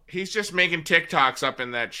all. He's just making TikToks up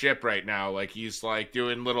in that ship right now. Like, he's like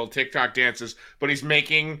doing little TikTok dances, but he's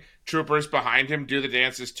making troopers behind him do the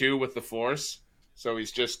dances too with the Force. So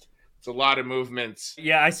he's just... It's a lot of movements.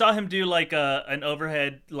 Yeah, I saw him do like an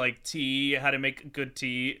overhead like tea, how to make good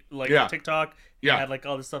tea, like TikTok. He had like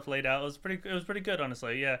all this stuff laid out. It was pretty good,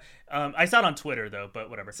 honestly. Yeah. I saw it on Twitter though, but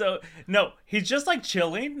whatever. So no, he's just like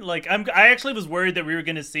chilling. Like I actually was worried that we were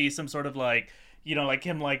gonna see some sort of like, you know, like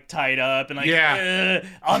him like tied up and like,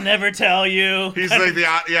 I'll never tell you. He's like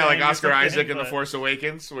like Oscar Isaac in The Force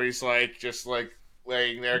Awakens, where he's like just like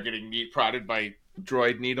laying there getting prodded by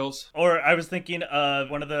droid needles. Or I was thinking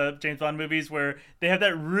of one of the James Bond movies where they have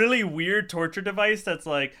that really weird torture device that's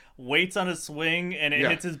like waits on a swing and it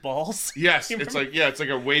hits his balls. Yes, it's like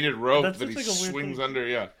a weighted rope that he swings under.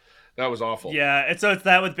 Yeah, that was awful. Yeah, and so it's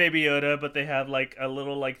that with Baby Yoda, but they have like a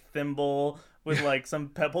little like thimble with like some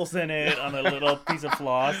pebbles in it on a little piece of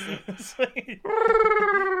floss.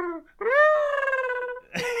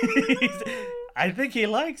 I think he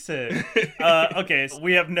likes it. Okay, so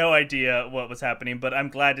we have no idea what was happening, but I'm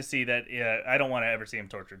glad to see that. I don't want to ever see him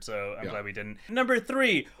tortured, so I'm glad we didn't. Number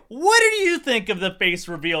 3, what did you think of the face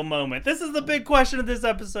reveal moment? This is the big question of this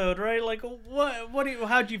episode, right? Like,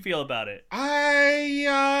 how'd you feel about it?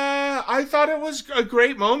 I thought it was a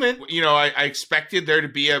great moment. You know, I expected there to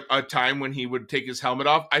be a time when he would take his helmet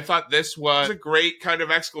off. I thought this was a great kind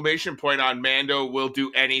of exclamation point on Mando will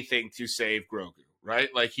do anything to save Grogu. Right,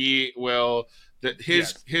 like he will.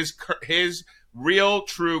 His real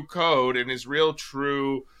true code and his real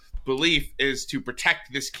true belief is to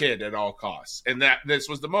protect this kid at all costs, and that this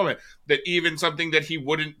was the moment that even something that he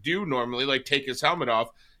wouldn't do normally, like take his helmet off,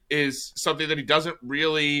 is something that he doesn't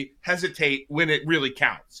really hesitate when it really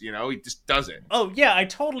counts. You know, he just does it. Oh yeah, I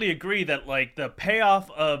totally agree that like the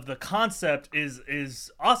payoff of the concept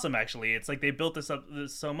is awesome. Actually, it's like they built this up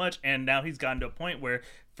so much, and now he's gotten to a point where,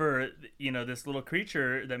 for, you know, this little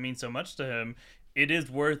creature that means so much to him, it is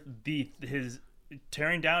worth his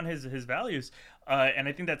tearing down his values. And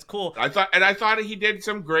I think that's cool. I thought he did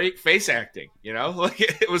some great face acting. You know, like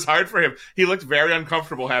it was hard for him. He looked very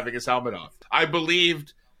uncomfortable having his helmet off. I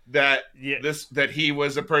believed that that he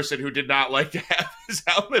was a person who did not like to have his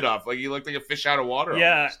helmet off. Like he looked like a fish out of water.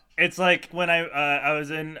 Yeah, almost. It's like when I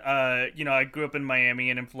was in I grew up in Miami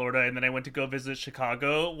and in Florida, and then I went to go visit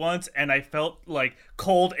Chicago once, and I felt like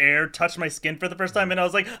cold air touch my skin for the first time, and I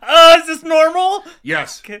was like, "Oh, is this normal?"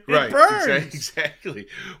 Yes, it right, burns. Exactly.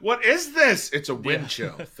 What is this? It's a wind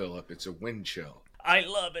chill, Philip. It's a wind chill. I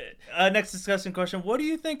love it. Next discussion question. What do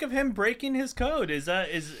you think of him breaking his code? Is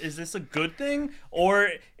this a good thing? Or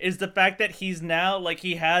is the fact that he's now, like,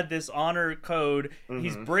 he had this honor code,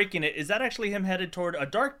 he's breaking it, is that actually him headed toward a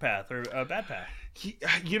dark path or a bad path?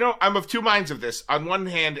 You know, I'm of two minds of this. On one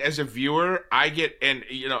hand, as a viewer, I get, and,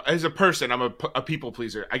 you know, as a person, I'm a people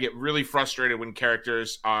pleaser. I get really frustrated when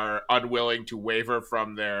characters are unwilling to waver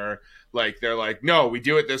from their, like, they're like, no, we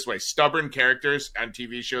do it this way. Stubborn characters on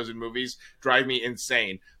TV shows and movies drive me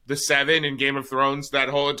insane. The Seven in Game of Thrones, that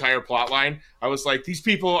whole entire plot line, I was like, these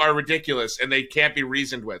people are ridiculous and they can't be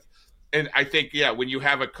reasoned with. And I think, yeah, when you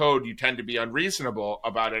have a code, you tend to be unreasonable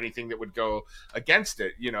about anything that would go against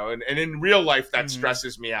it, you know, and in real life, that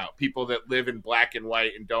stresses me out. People that live in black and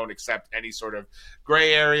white and don't accept any sort of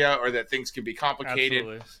gray area, or that things can be complicated.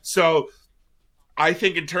 Absolutely. So I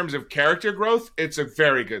think in terms of character growth, it's a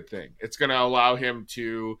very good thing. It's going to allow him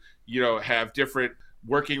to, you know, have different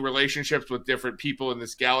working relationships with different people in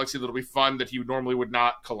this galaxy that'll be fun, that he normally would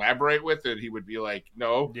not collaborate with, that he would be like,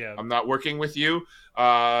 no, I'm not working with you.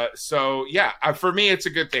 So yeah, for me, it's a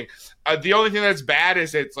good thing. The only thing that's bad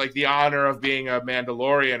is it's like the honor of being a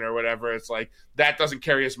Mandalorian or whatever. It's like that doesn't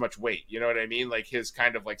carry as much weight. You know what I mean? Like his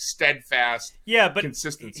kind of like steadfast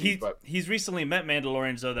consistency. He's recently met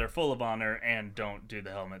Mandalorians though that are full of honor and don't do the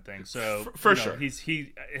helmet thing. So for sure,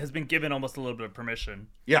 he has been given almost a little bit of permission.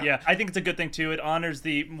 Yeah. I think it's a good thing too. It honors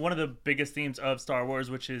one of the biggest themes of Star Wars,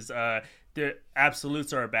 which is the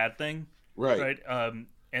absolutes are a bad thing, right?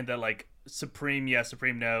 And that like supreme yes,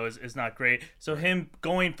 supreme no is not great. So him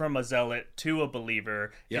going from a zealot to a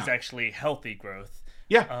believer is actually healthy growth.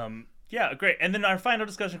 Yeah, great. And then our final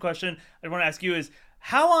discussion question I want to ask you is,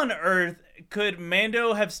 how on earth could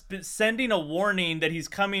Mando have sending a warning that he's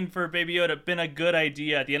coming for Baby Yoda been a good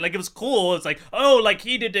idea at the end? Like, it was cool. It's like, oh, like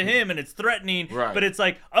he did to him, and it's threatening. Right. But it's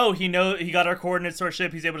like, oh, he got our coordinates to our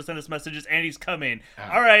ship. He's able to send us messages, and he's coming.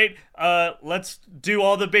 All right, let's do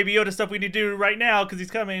all the Baby Yoda stuff we need to do right now because he's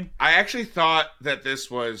coming. I actually thought that this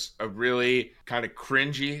was a really kind of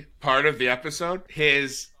cringy part of the episode.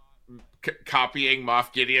 His copying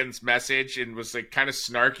Moff Gideon's message, and was like kind of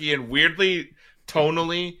snarky and weirdly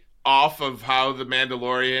tonally off of how the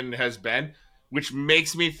Mandalorian has been, which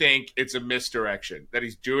makes me think it's a misdirection, that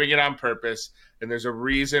he's doing it on purpose, and there's a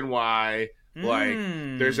reason why. Like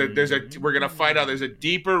we're gonna find out there's a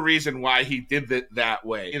deeper reason why he did it that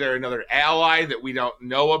way. Either another ally that we don't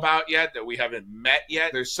know about yet, that we haven't met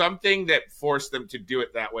yet. There's something that forced them to do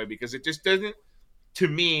it that way, because it just doesn't, to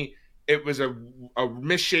me, it was a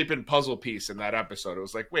misshapen puzzle piece in that episode. It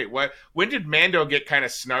was like, wait, what? When did Mando get kind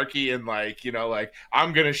of snarky and like, you know, like,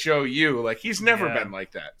 I'm going to show you? Like, he's never been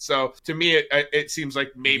like that. So to me, it seems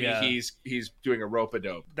like maybe he's doing a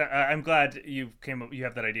rope-a-dope. I'm glad you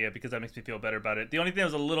have that idea, because that makes me feel better about it. The only thing that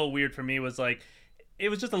was a little weird for me was like, it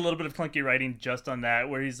was just a little bit of clunky writing just on that,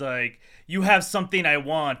 where he's like, you have something I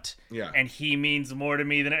want, and he means more to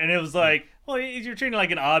me than, and it was like, well, you're treating it like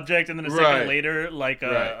an object, and then a second later, like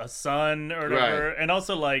a son or whatever, and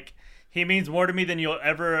also like, he means more to me than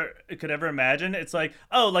could ever imagine. It's like,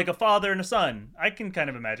 oh, like a father and a son. I can kind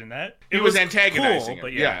of imagine that. It was antagonizing cool,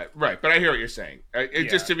 him. But right. But I hear what you're saying.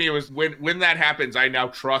 Just to me, it was when that happens, I now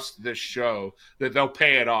trust this show that they'll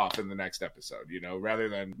pay it off in the next episode. You know, rather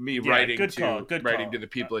than me writing to the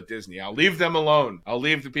people at Disney. I'll leave them alone. I'll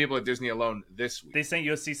leave the people at Disney alone this week. They sent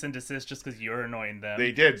you a cease and desist just because you're annoying them.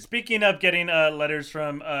 They did. Speaking of getting letters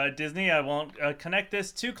from Disney, I won't connect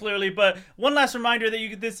this too clearly, but one last reminder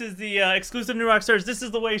that this is the exclusive New Rockstars This Is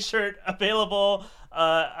the Way shirt available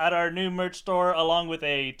at our new merch store, along with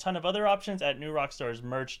a ton of other options at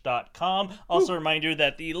newrockstarsmerch.com. Also, a reminder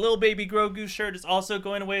that the Lil Baby Grogu shirt is also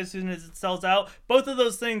going away as soon as it sells out. Both of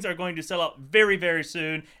those things are going to sell out very, very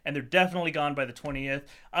soon, and they're definitely gone by the 20th.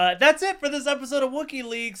 That's it for this episode of Wookiee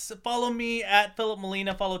Leaks. Follow me at Philip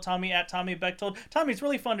Molina. Follow Tommy at Tommy Bechtold. Tommy, it's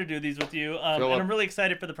really fun to do these with you, and I'm really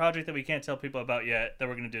excited for the project that we can't tell people about yet that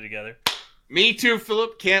we're going to do together. Me too,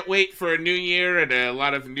 Philip. Can't wait for a new year and a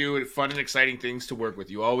lot of new and fun and exciting things to work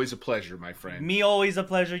with you. Always a pleasure, my friend. Me always a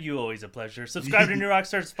pleasure. You always a pleasure. Subscribe to New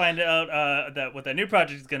Rockstars to find out what that new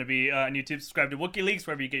project is going to be on YouTube. Subscribe to Wookiee Leaks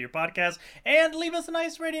wherever you get your podcast, and leave us a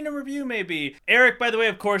nice rating and review, maybe. Eric, by the way,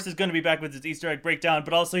 of course, is going to be back with his Easter egg breakdown,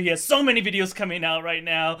 but also he has so many videos coming out right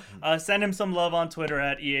now. Send him some love on Twitter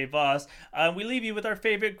at EAVoss. We leave you with our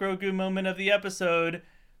favorite Grogu moment of the episode.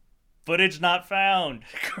 Footage not found.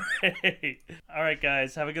 Great. All right,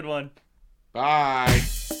 guys. Have a good one. Bye.